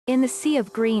In the sea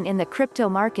of green in the crypto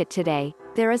market today,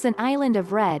 there is an island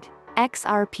of red,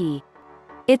 XRP.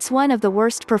 It's one of the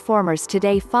worst performers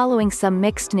today following some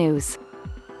mixed news.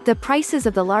 The prices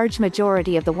of the large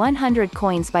majority of the 100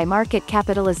 coins by market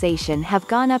capitalization have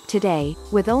gone up today,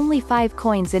 with only 5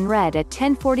 coins in red at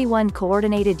 10:41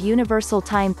 Coordinated Universal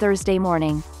Time Thursday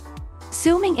morning.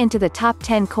 Zooming into the top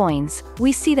 10 coins,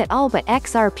 we see that all but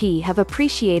XRP have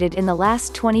appreciated in the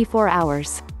last 24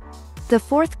 hours. The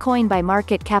fourth coin by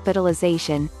market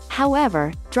capitalization,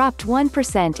 however, dropped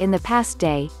 1% in the past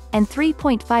day, and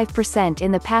 3.5%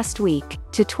 in the past week,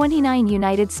 to 29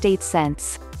 United States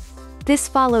cents. This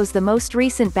follows the most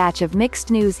recent batch of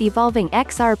mixed news involving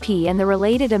XRP and the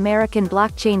related American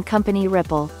blockchain company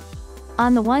Ripple.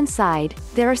 On the one side,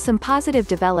 there are some positive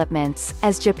developments,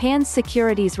 as Japan's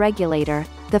securities regulator,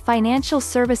 the Financial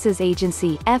Services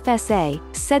Agency (FSA),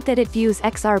 said that it views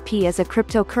XRP as a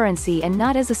cryptocurrency and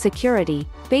not as a security,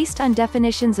 based on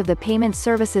definitions of the Payment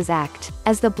Services Act,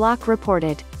 as the block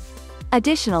reported.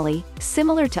 Additionally,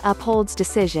 similar to Uphold's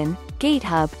decision,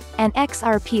 GateHub, an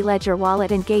XRP ledger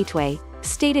wallet and gateway,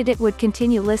 stated it would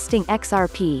continue listing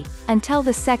XRP, until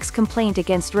the SEC's complaint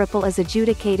against Ripple is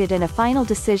adjudicated and a final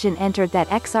decision entered that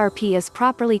XRP is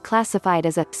properly classified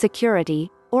as a security,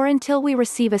 or until we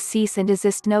receive a cease and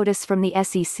desist notice from the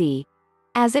SEC.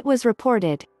 As it was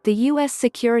reported, the U.S.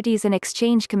 Securities and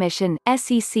Exchange Commission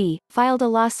 (SEC) filed a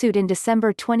lawsuit in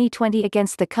December 2020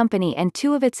 against the company and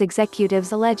 2 of its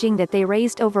executives alleging that they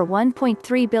raised over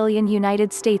 $1.3 billion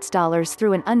United States dollars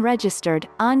through an unregistered,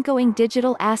 ongoing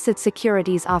digital asset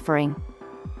securities offering.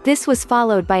 This was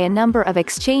followed by a number of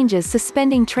exchanges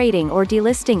suspending trading or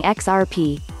delisting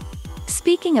XRP.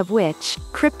 Speaking of which,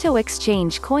 crypto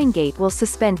exchange CoinGate will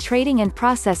suspend trading and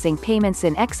processing payments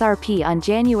in XRP on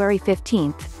January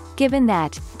 15, given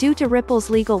that, due to Ripple's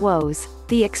legal woes,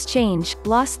 the exchange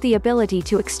lost the ability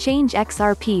to exchange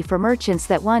XRP for merchants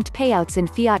that want payouts in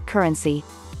fiat currency.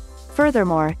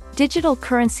 Furthermore, digital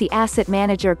currency asset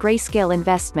manager Grayscale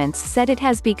Investments said it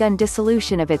has begun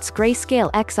dissolution of its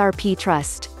Grayscale XRP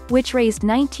Trust, which raised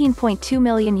 $19.2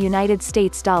 million United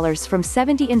States dollars from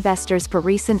 70 investors per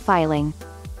recent filing.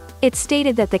 It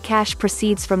stated that the cash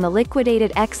proceeds from the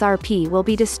liquidated XRP will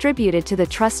be distributed to the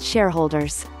trust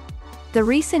shareholders. The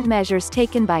recent measures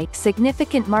taken by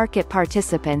significant market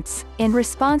participants, in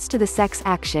response to the SEC's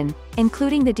action,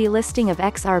 including the delisting of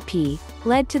XRP,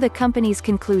 led to the company's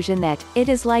conclusion that it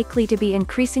is likely to be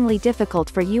increasingly difficult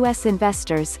for U.S.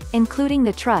 investors, including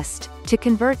the trust, to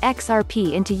convert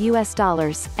XRP into U.S.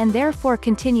 dollars, and therefore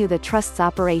continue the trust's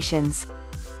operations.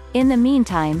 In the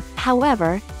meantime,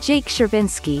 however, Jake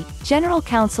Chervinsky, general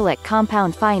counsel at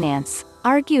Compound Finance,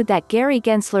 argued that Gary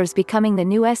Gensler's becoming the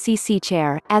new SEC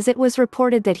chair, as it was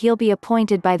reported that he'll be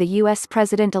appointed by the U.S.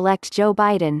 President-elect Joe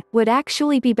Biden, would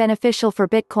actually be beneficial for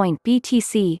Bitcoin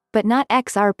 (BTC), but not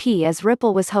XRP as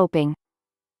Ripple was hoping.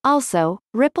 Also,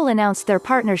 Ripple announced their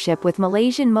partnership with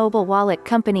Malaysian mobile wallet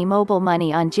company Mobile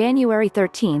Money on January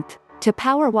 13, to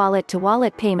power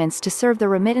wallet-to-wallet payments to serve the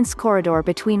remittance corridor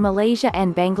between Malaysia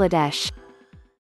and Bangladesh.